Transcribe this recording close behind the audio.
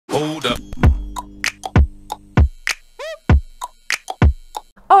Hold up.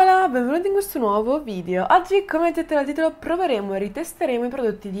 Hola, benvenuti in questo nuovo video. Oggi, come detto dal titolo, proveremo e ritesteremo i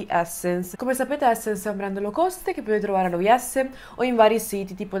prodotti di Essence. Come sapete, Essence è un brand low cost che potete trovare all'OVS o in vari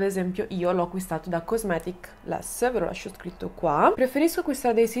siti, tipo ad esempio io l'ho acquistato da Cosmetic Less, ve lo lascio scritto qua. Preferisco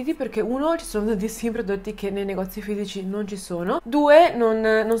acquistare dai siti perché uno, ci sono tantissimi prodotti che nei negozi fisici non ci sono, due,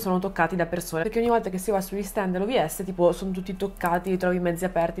 non sono toccati da persone, perché ogni volta che si va sugli stand all'OVS, tipo, sono tutti toccati, li trovi mezzi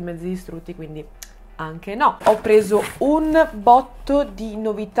aperti, mezzi distrutti, quindi anche no. Ho preso un botto di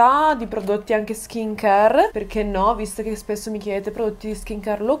novità, di prodotti anche skincare, perché no, visto che spesso mi chiedete prodotti di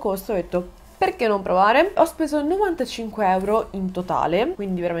skincare low cost, ho detto perché non provare? Ho speso 95 euro in totale,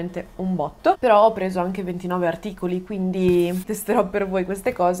 quindi veramente un botto, però ho preso anche 29 articoli, quindi testerò per voi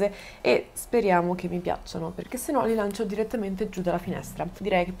queste cose e speriamo che mi piacciono, perché se no li lancio direttamente giù dalla finestra.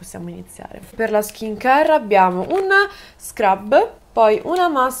 Direi che possiamo iniziare. Per la skincare abbiamo un scrub, poi una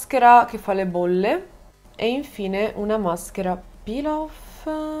maschera che fa le bolle e infine una maschera peel off.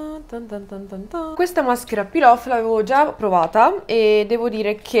 Questa maschera peel off l'avevo già provata e devo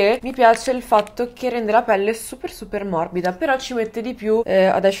dire che mi piace il fatto che rende la pelle super morbida, però ci mette di più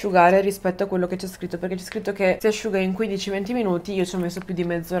ad asciugare rispetto a quello che c'è scritto, perché c'è scritto che si asciuga in 15-20 minuti, io ci ho messo più di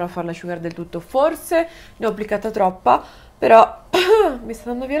mezz'ora a farla asciugare del tutto, forse ne ho applicata troppa, però mi sta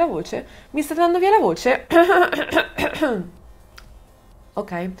dando via la voce,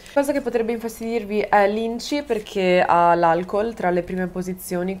 ok, cosa che potrebbe infastidirvi è l'inci, perché ha l'alcol tra le prime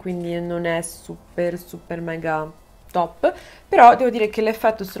posizioni, quindi non è super mega top, però devo dire che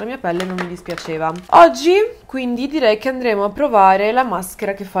l'effetto sulla mia pelle non mi dispiaceva. Oggi quindi direi che andremo a provare la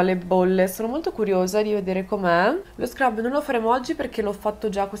maschera che fa le bolle. Sono molto curiosa di vedere com'è. Lo scrub non lo faremo oggi perché l'ho fatto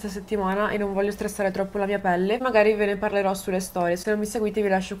già questa settimana e non voglio stressare troppo la mia pelle, magari ve ne parlerò sulle storie. Se non mi seguite vi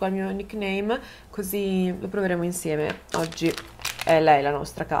lascio qua il mio nickname, così lo proveremo insieme oggi. È lei la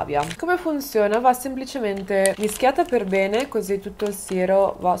nostra cavia. Come funziona? Va semplicemente mischiata per bene, così tutto il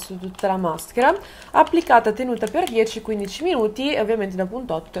siero va su tutta la maschera, applicata, tenuta per 10-15 minuti e ovviamente dopo un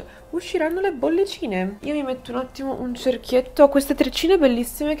tot usciranno le bollicine. Io mi metto un attimo un cerchietto, ho queste treccine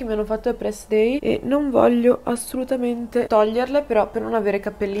bellissime che mi hanno fatto a Press Day e non voglio assolutamente toglierle, però per non avere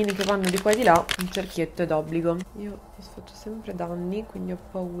cappellini che vanno di qua e di là un cerchietto è d'obbligo. Io mi faccio sempre danni, quindi ho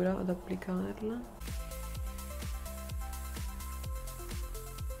paura ad applicarla.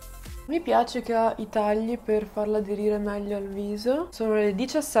 Mi piace che ha i tagli per farla aderire meglio al viso. Sono le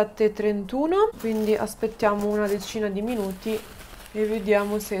 17:31, quindi aspettiamo una decina di minuti e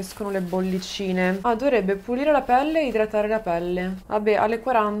vediamo se escono le bollicine. Ah, dovrebbe pulire la pelle e idratare la pelle. Vabbè, alle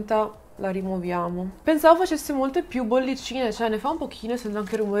 40 la rimuoviamo. Pensavo facesse molte più bollicine, cioè ne fa un pochino, sento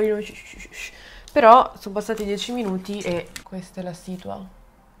anche il rumorino. Però sono passati 10 minuti e questa è la situa.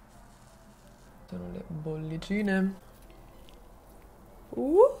 Sono le bollicine.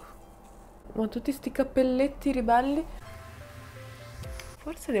 Ma tutti sti cappelletti ribelli.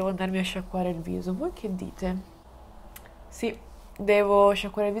 Forse devo andarmi a sciacquare il viso. Voi che dite? Sì, devo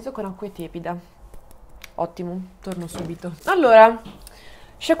sciacquare il viso con acqua tiepida. Ottimo, torno subito. Allora,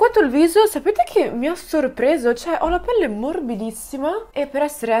 sciacquato il viso, sapete che mi ha sorpreso? Cioè, ho la pelle morbidissima e per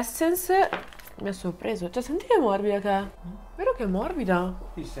essere Essence mi ha sorpreso. Cioè, senti che morbida che è? Vero che è morbida?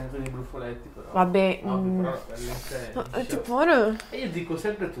 Ti sento dei brufoletti però. Vabbè, no, però la pelle è tipo, ora... E io dico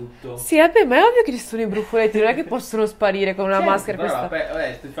sempre tutto. Sì, vabbè, ma è ovvio che ci sono i brufoletti, non è che possono sparire con una maschera però questa.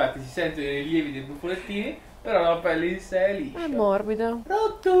 vabbè, infatti si sentono i rilievi dei brufolettini, però la pelle in sé è liscia. È morbida.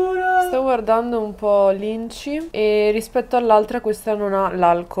 Rottura! Sto guardando un po' l'inci e rispetto all'altra questa non ha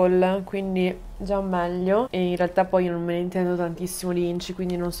l'alcol, quindi già meglio. E in realtà poi io non me ne intendo tantissimo di inci,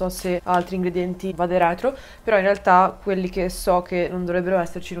 quindi non so se altri ingredienti vade retro, però in realtà quelli che so che non dovrebbero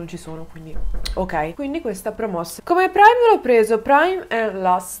esserci non ci sono, quindi ok. Quindi questa promossa. Come prime l'ho preso Prime and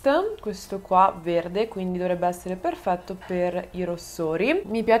Last, questo qua verde, quindi dovrebbe essere perfetto per i rossori.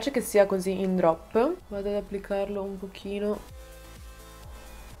 Mi piace che sia così in drop. Vado ad applicarlo un pochino,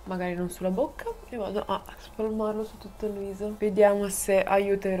 magari non sulla bocca, e vado a spalmarlo su tutto il viso. Vediamo se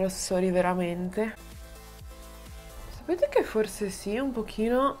aiuta i rossori veramente. Sapete che forse sì, un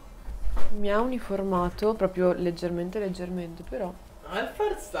pochino mi ha uniformato, proprio leggermente, però... Al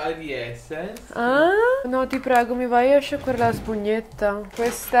first style di Essence. Ah, no, ti prego, mi vai a sciacquare la spugnetta.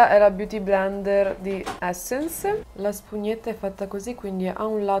 Questa è la Beauty Blender di Essence. La spugnetta è fatta così, quindi ha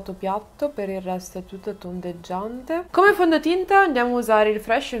un lato piatto, per il resto è tutta tondeggiante. Come fondotinta andiamo a usare il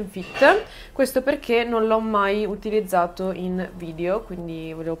Fresh and Fit. Questo perché non l'ho mai utilizzato in video,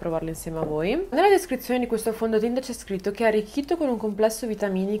 quindi volevo provarlo insieme a voi. Nella descrizione di questo fondotinta c'è scritto che è arricchito con un complesso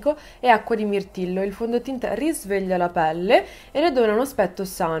vitaminico e acqua di mirtillo. Il fondotinta risveglia la pelle e le dona un aspetto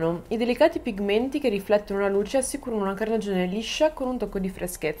sano. I delicati pigmenti che riflettono la luce assicurano una carnagione liscia con un tocco di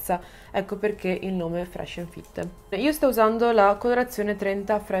freschezza. Ecco perché il nome Fresh and Fit. Io sto usando la colorazione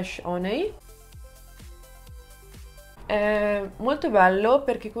 30 Fresh Honey. È molto bello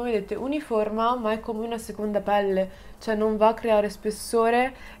perché, come vedete, uniforma, ma è come una seconda pelle, cioè non va a creare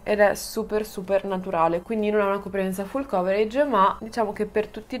spessore ed è super super naturale, quindi non ha una coprenza full coverage, ma diciamo che per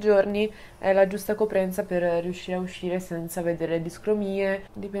tutti i giorni è la giusta coprenza per riuscire a uscire senza vedere discromie.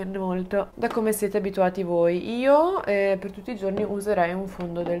 Dipende molto da come siete abituati voi. Io per tutti i giorni userei un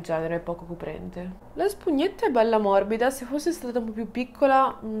fondo del genere poco coprente. La spugnetta è bella morbida, se fosse stata un po' più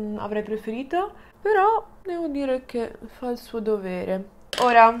piccola avrei preferito, però devo dire che fa il suo dovere.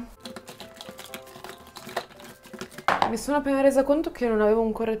 Ora, mi sono appena resa conto che non avevo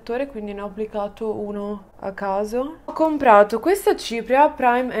un correttore, quindi ne ho applicato uno a caso. Ho comprato questa cipria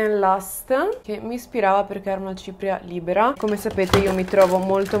Prime and Last, che mi ispirava perché era una cipria libera. Come sapete io mi trovo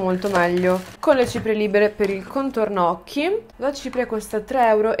molto molto meglio con le ciprie libere per il contorno occhi. La cipria costa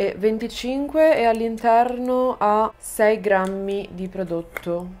 3,25 € e all'interno ha 6 grammi di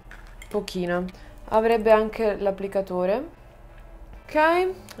prodotto, pochina. Avrebbe anche l'applicatore. Ok,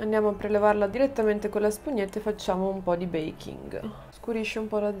 andiamo a prelevarla direttamente con la spugnetta e facciamo un po' di baking. Scurisce un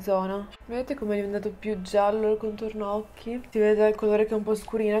po' la zona. Vedete come è diventato più giallo il contorno occhi? Si vede il colore che è un po'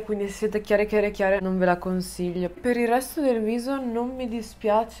 scurina, quindi se siete chiare non ve la consiglio. Per il resto del viso non mi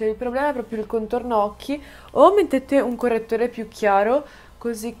dispiace, il problema è proprio il contorno occhi. O mettete un correttore più chiaro,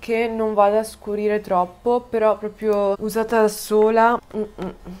 così che non vada a scurire troppo, però proprio usata da sola.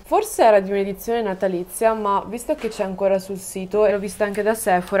 Forse era di un'edizione natalizia, ma visto che c'è ancora sul sito, e l'ho vista anche da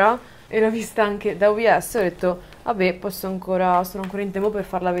Sephora, e l'ho vista anche da OVS, ho detto, vabbè, sono ancora in tempo per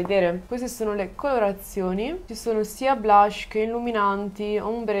farla vedere. Queste sono le colorazioni, ci sono sia blush che illuminanti,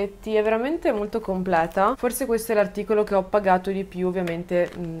 ombretti, è veramente molto completa. Forse questo è l'articolo che ho pagato di più, ovviamente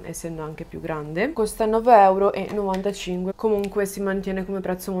essendo anche più grande. Costa 9,95 €, comunque si mantiene come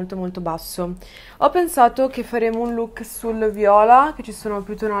prezzo molto molto basso. Ho pensato che faremo un look sul viola, che ci sono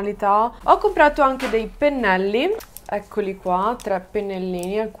più tonalità. Ho comprato anche dei pennelli, eccoli qua, 3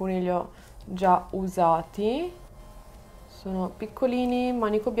 pennellini, alcuni li ho già usati. Sono piccolini,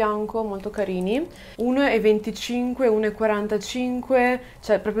 manico bianco, molto carini. 1,25 €, 1,45 €,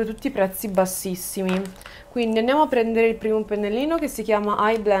 cioè proprio tutti prezzi bassissimi. Quindi andiamo a prendere il primo pennellino che si chiama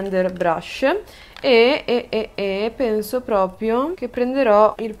Eye Blender Brush e penso proprio che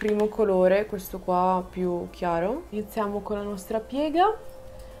prenderò il primo colore, questo qua più chiaro. Iniziamo con la nostra piega.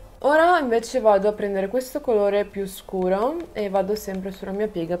 Ora invece vado a prendere questo colore più scuro e vado sempre sulla mia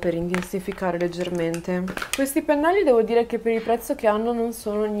piega per intensificare leggermente. Questi pennelli devo dire che per il prezzo che hanno non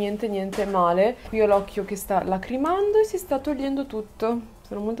sono niente male. Qui ho l'occhio che sta lacrimando e si sta togliendo tutto.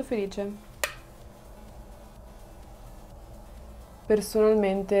 Sono molto felice.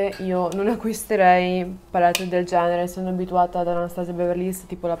 Personalmente io non acquisterei palette del genere, essendo abituata ad Anastasia Beverly Hills,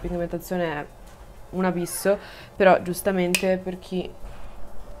 tipo la pigmentazione è un abisso, però giustamente per chi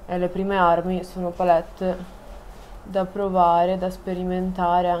è le prime armi sono palette da provare, da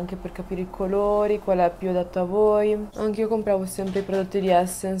sperimentare, anche per capire i colori, qual è più adatto a voi. Anche io compravo sempre i prodotti di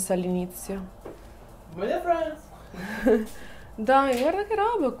Essence all'inizio. Dai, guarda che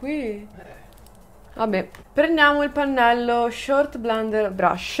roba qui! Vabbè, prendiamo il pannello Short Blender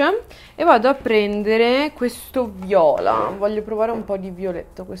Brush e vado a prendere questo viola. Voglio provare un po' di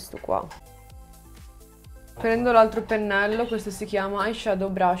violetto, questo qua. Prendo l'altro pennello, questo si chiama Eyeshadow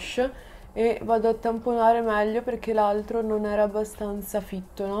Brush, e vado a tamponare meglio perché l'altro non era abbastanza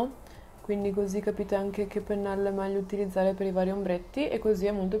fitto, no? Quindi così capite anche che pennello è meglio utilizzare per i vari ombretti, e così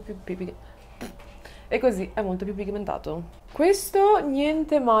è molto più pigmentato. Questo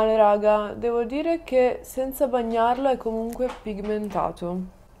niente male, raga, devo dire che senza bagnarlo è comunque pigmentato.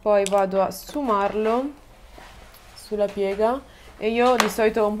 Poi vado a sfumarlo sulla piega. E io di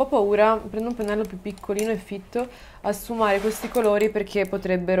solito ho un po' paura, prendo un pennello più piccolino e fitto, a sfumare questi colori perché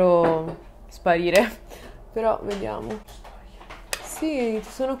potrebbero sparire. Però vediamo. Sì,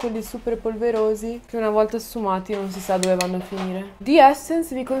 ci sono quelli super polverosi che una volta sfumati non si sa dove vanno a finire. Di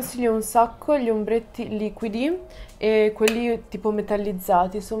Essence vi consiglio un sacco gli ombretti liquidi e quelli tipo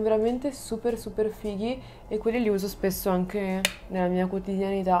metallizzati, sono veramente super super fighi e quelli li uso spesso anche nella mia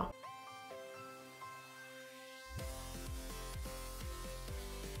quotidianità.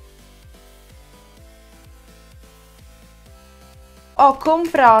 Ho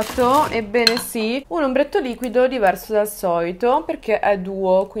comprato, ebbene sì, un ombretto liquido diverso dal solito perché è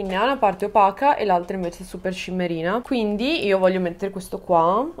duo, quindi ha una parte opaca e l'altra invece super shimmerina. Quindi io voglio mettere questo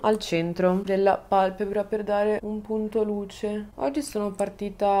qua al centro della palpebra per dare un punto luce. Oggi sono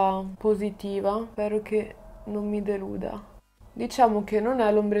partita positiva, spero che non mi deluda. Diciamo che non è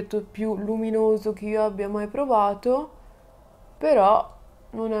l'ombretto più luminoso che io abbia mai provato, però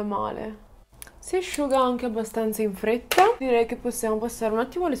non è male. Si asciuga anche abbastanza in fretta. Direi che possiamo passare un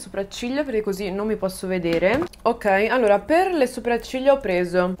attimo alle sopracciglia, perché così non mi posso vedere. Ok, allora per le sopracciglia ho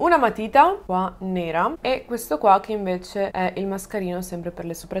preso una matita qua nera e questo qua che invece è il mascarino sempre per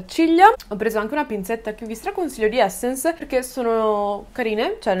le sopracciglia. Ho preso anche una pinzetta che vi straconsiglio di Essence perché sono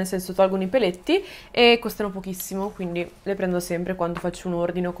carine, cioè nel senso tolgono i peletti e costano pochissimo, quindi le prendo sempre quando faccio un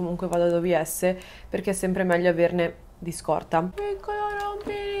ordine o comunque vado ad OVS, perché è sempre meglio averne di scorta. Piccolo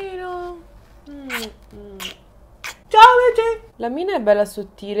rompino. Ciao amici! La mina è bella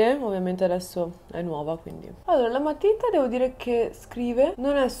sottile, ovviamente adesso è nuova, quindi. Allora, la matita devo dire che scrive,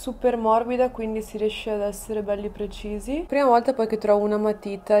 non è super morbida, quindi si riesce ad essere belli precisi. Prima volta poi che trovo una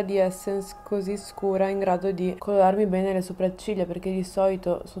matita di Essence così scura in grado di colorarmi bene le sopracciglia, perché di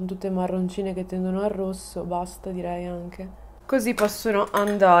solito sono tutte marroncine che tendono al rosso, basta direi anche. Così possono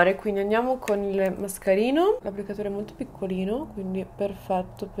andare, quindi andiamo con il mascarino. L'applicatore è molto piccolino, quindi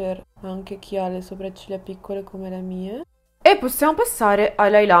perfetto per anche chi ha le sopracciglia piccole come le mie. E possiamo passare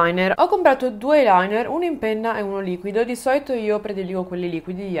all'eyeliner. Ho comprato due eyeliner, uno in penna e uno liquido. Di solito io prediligo quelli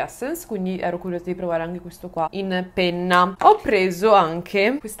liquidi di Essence, quindi ero curiosa di provare anche questo qua in penna. Ho preso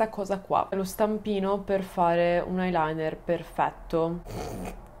anche questa cosa qua, lo stampino per fare un eyeliner perfetto.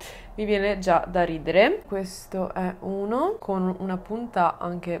 Mi viene già da ridere. Questo è uno con una punta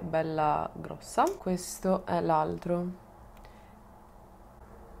anche bella grossa. Questo è l'altro.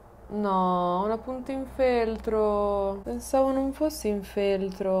 No, una punta in feltro. Pensavo non fosse in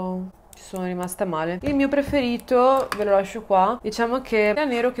feltro. Ci sono rimasta male. Il mio preferito, ve lo lascio qua. Diciamo che sia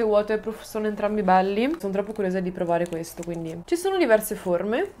nero che waterproof sono entrambi belli. Sono troppo curiosa di provare questo, quindi. Ci sono diverse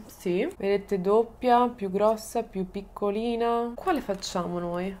forme, sì. Vedete, doppia, più grossa, più piccolina. Quale facciamo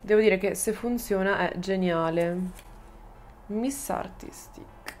noi? Devo dire che se funziona è geniale. Miss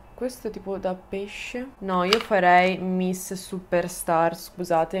Artistic. Questo è tipo da pesce. No, io farei Miss Superstar,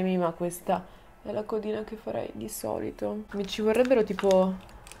 scusatemi, ma questa è la codina che farei di solito. Mi ci vorrebbero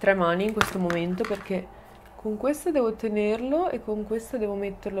tipo 3 mani in questo momento, perché con questa devo tenerlo e con questa devo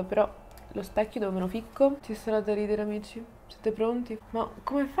metterlo, però lo specchio dove me lo ficco? Ci sarà da ridere, amici. Siete pronti? Ma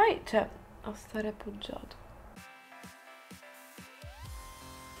come fai, cioè, a stare appoggiato?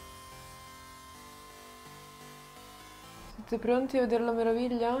 Siete pronti a vedere la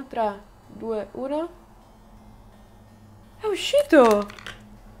meraviglia? 3, 2, 1. È uscito!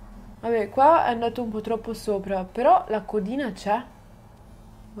 Vabbè, qua è andato un po' troppo sopra, però la codina c'è.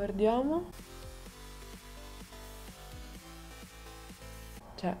 Guardiamo.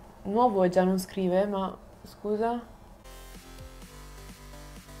 Cioè, Nuovo già non scrive, ma scusa.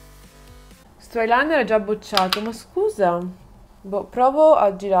 Sto eyeliner è già bocciato, ma scusa. Boh, provo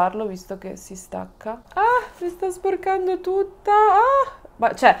a girarlo visto che si stacca. Ah, si sta sporcando tutta. Ah!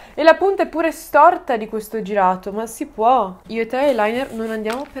 Ma cioè, e la punta è pure storta di questo girato, ma si può. Io e te eyeliner non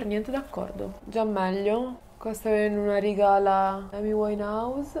andiamo per niente d'accordo. Già meglio. Qua sta avendo una riga alla Amy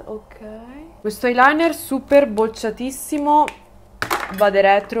Winehouse, ok. Questo eyeliner super bocciatissimo. Vade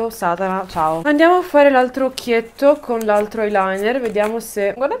retro, Satana, ciao. Andiamo a fare l'altro occhietto con l'altro eyeliner. Vediamo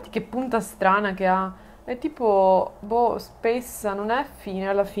se... Guardate che punta strana che ha. È tipo, boh, spessa, non è fine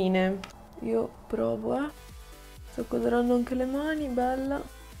alla fine. Io provo, sto colorando anche le mani, bella.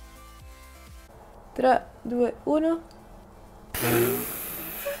 3, 2, 1.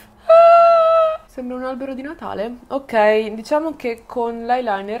 Sembra un albero di Natale. Ok, diciamo che con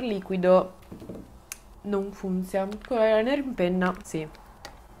l'eyeliner liquido non funziona. Con l'eyeliner in penna, sì.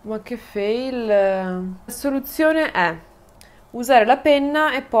 Ma che fail. La soluzione è usare la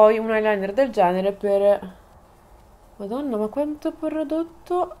penna e poi un eyeliner del genere per... Madonna, ma quanto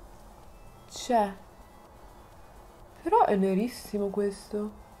prodotto c'è? Però è nerissimo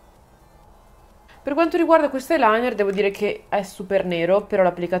questo. Per quanto riguarda questo eyeliner, devo dire che è super nero, però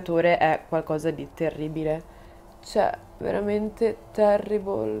l'applicatore è qualcosa di terribile. Cioè, veramente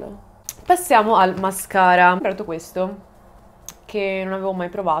terrible. Passiamo al mascara. Ho comprato questo, che non avevo mai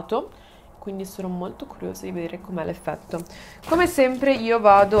provato, quindi sono molto curiosa di vedere com'è l'effetto. Come sempre io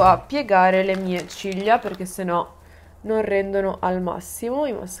vado a piegare le mie ciglia, perché sennò non rendono al massimo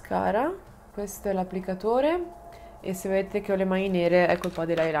i mascara. Questo è l'applicatore e se vedete che ho le mani nere è colpa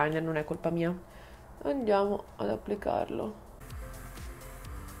dell'eyeliner, non è colpa mia. Andiamo ad applicarlo.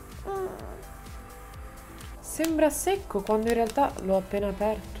 Sembra secco quando in realtà l'ho appena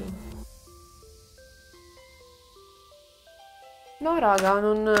aperto. No raga,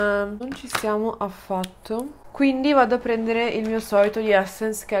 non ci siamo affatto. Quindi vado a prendere il mio solito di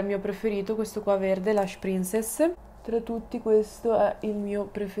Essence, che è il mio preferito, questo qua verde, Lash Princess. Tra tutti questo è il mio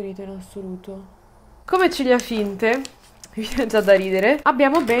preferito in assoluto. Come ciglia finte Mi viene già da ridere.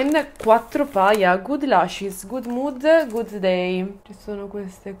 Abbiamo ben 4 paia. Good lashes, good mood, good day. Ci sono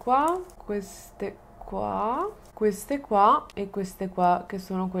queste qua, queste qua, queste qua e queste qua, che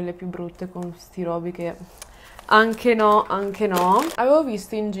sono quelle più brutte con sti robi che... Anche no, anche no. Avevo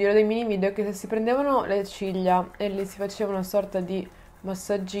visto in giro dei mini video che se si prendevano le ciglia e le si faceva una sorta di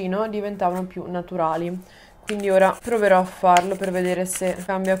massaggino diventavano più naturali. Quindi ora proverò a farlo per vedere se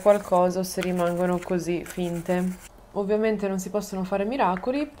cambia qualcosa o se rimangono così finte. Ovviamente non si possono fare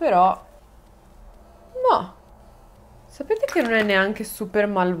miracoli, però... Ma... Sapete che non è neanche super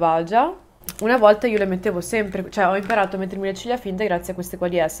malvagia? Una volta io le mettevo sempre, cioè ho imparato a mettermi le ciglia finte grazie a queste qua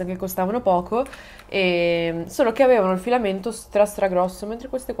di Essen che costavano poco, e solo che avevano il filamento stra grosso, mentre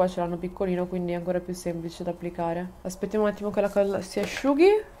queste qua ce l'hanno piccolino, quindi è ancora più semplice da applicare. Aspettiamo un attimo che la colla si asciughi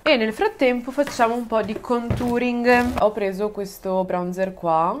e nel frattempo facciamo un po' di contouring. Ho preso questo bronzer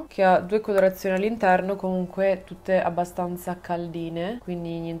qua che ha 2 colorazioni all'interno, comunque tutte abbastanza caldine,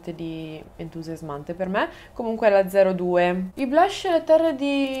 quindi niente di entusiasmante per me. Comunque è la 02. I blush e le terre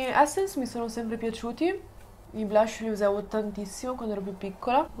di Essence mi sono sempre piaciuti. I blush li usavo tantissimo quando ero più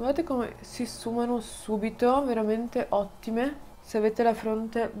piccola. Guardate come si sfumano subito, veramente ottime. Se avete la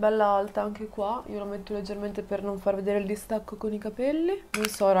fronte bella alta anche qua, io lo metto leggermente per non far vedere il distacco con i capelli. Non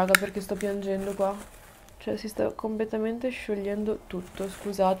so raga perché sto piangendo qua, cioè si sta completamente sciogliendo tutto,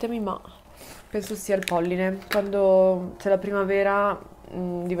 scusatemi, ma penso sia il polline. Quando c'è la primavera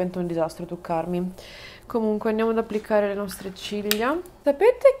diventa un disastro truccarmi. Comunque andiamo ad applicare le nostre ciglia.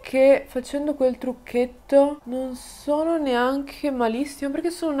 Sapete che facendo quel trucchetto non sono neanche malissimo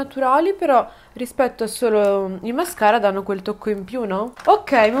perché sono naturali, però rispetto a solo il mascara danno quel tocco in più, no?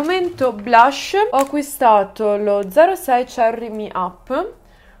 Ok, momento blush. Ho acquistato lo 06 Cherry Me Up,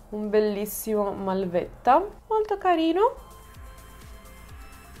 un bellissimo malvetta, molto carino.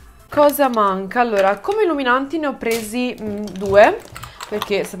 Cosa manca? Allora, come illuminanti ne ho presi 2.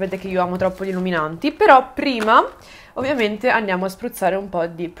 Perché sapete che io amo troppo gli illuminanti, però prima ovviamente andiamo a spruzzare un po'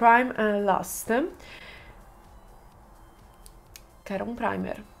 di Prime and Last, che era un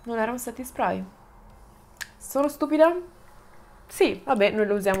primer, non era un setting spray. Sono stupida? Sì, vabbè, noi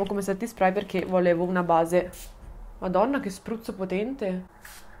lo usiamo come setting spray perché volevo una base. Madonna, che spruzzo potente!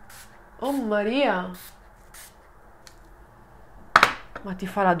 Oh Maria! Ma ti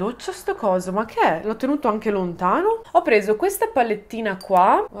fa la doccia sto coso? Ma che è? L'ho tenuto anche lontano? Ho preso questa palettina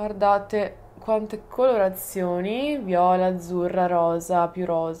qua. Guardate quante colorazioni. Viola, azzurra, rosa, più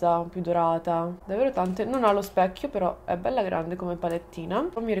dorata. Davvero tante. Non ha lo specchio, però è bella grande come palettina.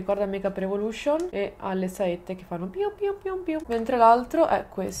 Mi ricorda Makeup Revolution e ha le saette che fanno piu piu piu piu. Mentre l'altro è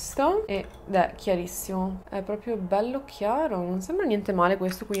questo ed è chiarissimo. È proprio bello chiaro. Non sembra niente male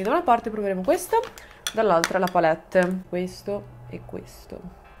questo. Quindi da una parte proveremo questo, dall'altra la palette. Questo e questo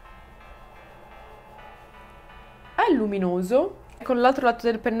è luminoso. Con l'altro lato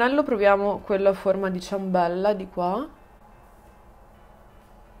del pennello proviamo quello a forma di ciambella di qua.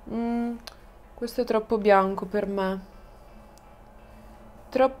 Questo è troppo bianco per me,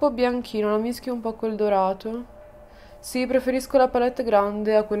 troppo bianchino, lo mischio un po' col dorato. Sì, preferisco la palette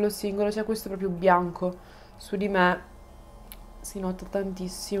grande a quello singolo, cioè questo è proprio bianco, su di me si nota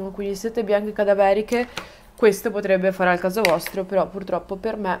tantissimo, quindi se siete bianche cadaveriche questo potrebbe fare al caso vostro, però purtroppo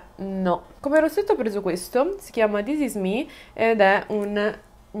per me no. Come rossetto ho preso questo, si chiama This Is Me ed è un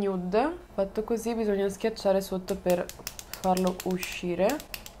nude. Fatto così bisogna schiacciare sotto per farlo uscire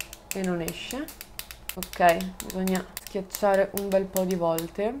e non esce. Ok, bisogna schiacciare un bel po' di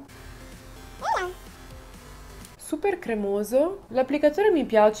volte. Super cremoso. L'applicatore mi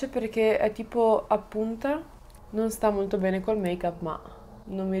piace perché è tipo a punta. Non sta molto bene col make-up, ma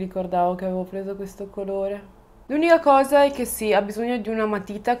non mi ricordavo che avevo preso questo colore. L'unica cosa è che sì, ha bisogno di una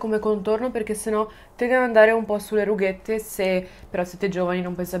matita come contorno perché sennò tende ad andare un po' sulle rughette. Se però siete giovani,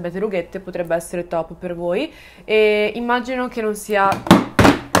 non penso abbiate rughette, potrebbe essere top per voi. E immagino che non sia...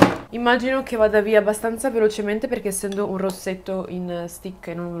 Immagino che vada via abbastanza velocemente perché essendo un rossetto in stick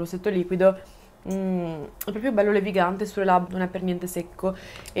e non un rossetto liquido, è proprio bello levigante sulle labbra, non è per niente secco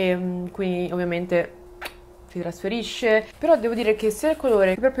e quindi ovviamente si trasferisce, però devo dire che sia il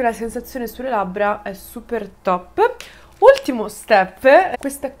colore che proprio la sensazione sulle labbra è super top. Ultimo step,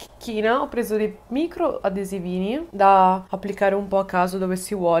 questa chicchina, ho preso dei micro adesivini da applicare un po' a caso dove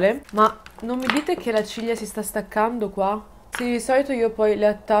si vuole, ma non mi dite che la ciglia si sta staccando qua? Sì, di solito io poi le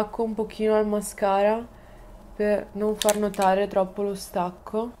attacco un pochino al mascara per non far notare troppo lo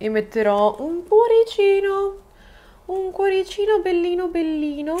stacco e metterò un cuoricino bellino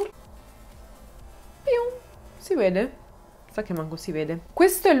bellino. Pium. Si vede? Sa che manco si vede.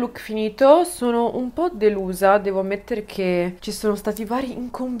 Questo è il look finito, sono un po' delusa, devo ammettere che ci sono stati vari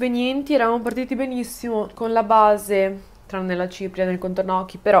inconvenienti, eravamo partiti benissimo con la base tranne la cipria nel contorno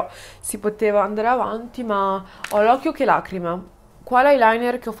occhi, però si poteva andare avanti, ma ho l'occhio che lacrima. Qua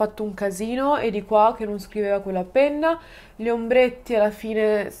l'eyeliner che ho fatto un casino e di qua che non scriveva con la penna. Gli ombretti alla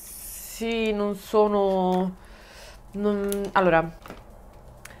fine sì, non sono... Allora...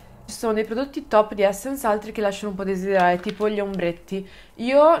 Ci sono dei prodotti top di Essence, altri che lasciano un po' desiderare, tipo gli ombretti.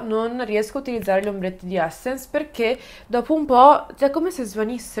 Io non riesco a utilizzare gli ombretti di Essence perché dopo un po', cioè, come se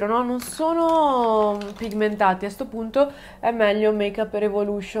svanissero, no? Non sono pigmentati. A sto punto è meglio Make Up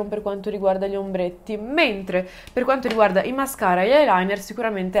Revolution per quanto riguarda gli ombretti. Mentre per quanto riguarda i mascara e gli eyeliner,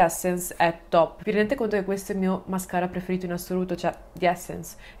 sicuramente Essence è top. Vi rendete conto che questo è il mio mascara preferito in assoluto, cioè di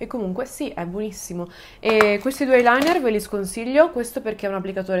Essence. E comunque sì, è buonissimo. E questi due eyeliner ve li sconsiglio. Questo perché è un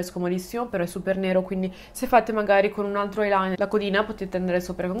applicatore scomodissimo, però è super nero, quindi se fate magari con un altro eyeliner la codina potete andare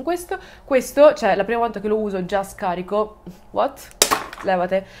sopra con questo. Questo, cioè la prima volta che lo uso già scarico. What?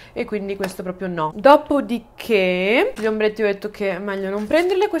 Levate. E quindi questo proprio no. Dopodiché gli ombretti ho detto che è meglio non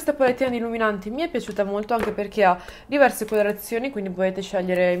prenderle. Questa palettina di illuminanti mi è piaciuta molto anche perché ha diverse colorazioni, quindi potete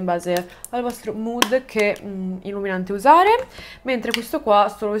scegliere in base al vostro mood che illuminante usare. Mentre questo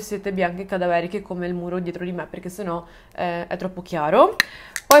qua solo se siete bianche e cadaveriche come il muro dietro di me, perché sennò è troppo chiaro.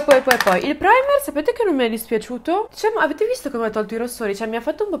 Poi il primer, sapete che non mi è dispiaciuto? Cioè, avete visto come ho tolto i rossori? Cioè, mi ha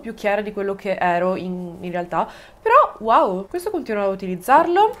fatto un po' più chiara di quello che ero in realtà. Però, wow, questo continuo a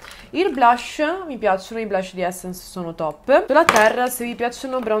utilizzarlo. Il blush, mi piacciono, i blush di Essence sono top. Sulla terra, se vi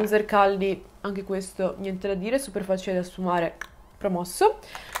piacciono bronzer caldi, anche questo, niente da dire, super facile da sfumare, promosso.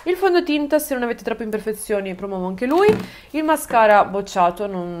 Il fondotinta, se non avete troppe imperfezioni, promuovo anche lui. Il mascara bocciato,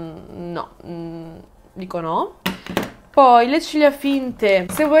 dico no. Poi le ciglia finte,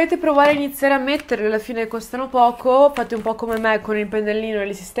 se volete provare a iniziare a metterle, alla fine costano poco, fate un po' come me con il pennellino e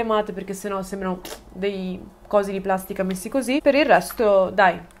le sistemate perché sennò sembrano dei cosi di plastica messi così. Per il resto,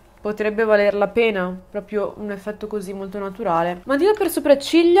 dai, potrebbe valer la pena, proprio un effetto così molto naturale. Matita per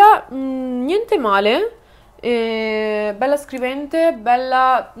sopracciglia, niente male, bella scrivente,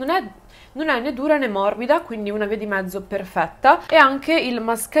 bella... Non è né dura né morbida, quindi una via di mezzo perfetta. E anche il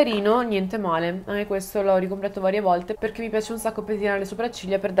mascarino, niente male. Anche questo l'ho ricomprato varie volte perché mi piace un sacco pettinare le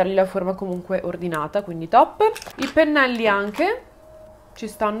sopracciglia per dargli la forma comunque ordinata, quindi top. I pennelli anche ci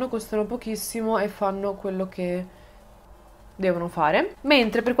stanno, costano pochissimo e fanno quello che devono fare.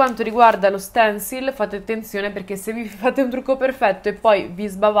 Mentre per quanto riguarda lo stencil fate attenzione perché se vi fate un trucco perfetto e poi vi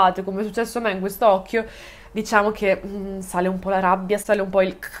sbavate come è successo a me in questo occhio, diciamo che sale un po' la rabbia, sale un po'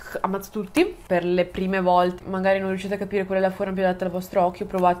 il ammazzo tutti. Per le prime volte magari non riuscite a capire qual è la forma più adatta al vostro occhio,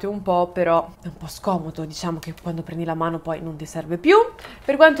 provate un po', però è un po' scomodo, diciamo che quando prendi la mano poi non ti serve più.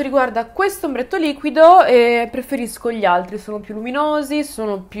 Per quanto riguarda questo ombretto liquido preferisco gli altri, sono più luminosi,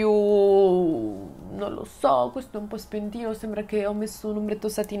 sono più... non lo so, questo è un po' spentino, sembra che ho messo un ombretto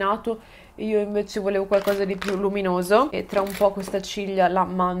satinato e io invece volevo qualcosa di più luminoso e tra un po' questa ciglia la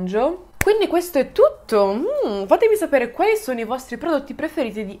mangio. Quindi questo è tutto. Fatemi sapere quali sono i vostri prodotti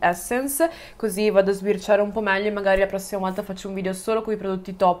preferiti di Essence, così vado a sbirciare un po' meglio e magari la prossima volta faccio un video solo con i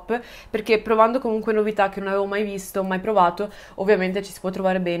prodotti top, perché provando comunque novità che non avevo mai visto, mai provato, ovviamente ci si può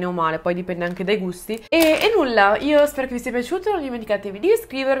trovare bene o male, poi dipende anche dai gusti. E nulla, io spero che vi sia piaciuto, non dimenticatevi di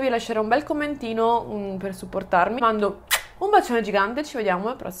iscrivervi, lasciare un bel commentino per supportarmi. Mando un bacione gigante, ci vediamo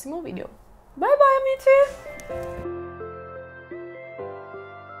al prossimo video. Bye bye amici!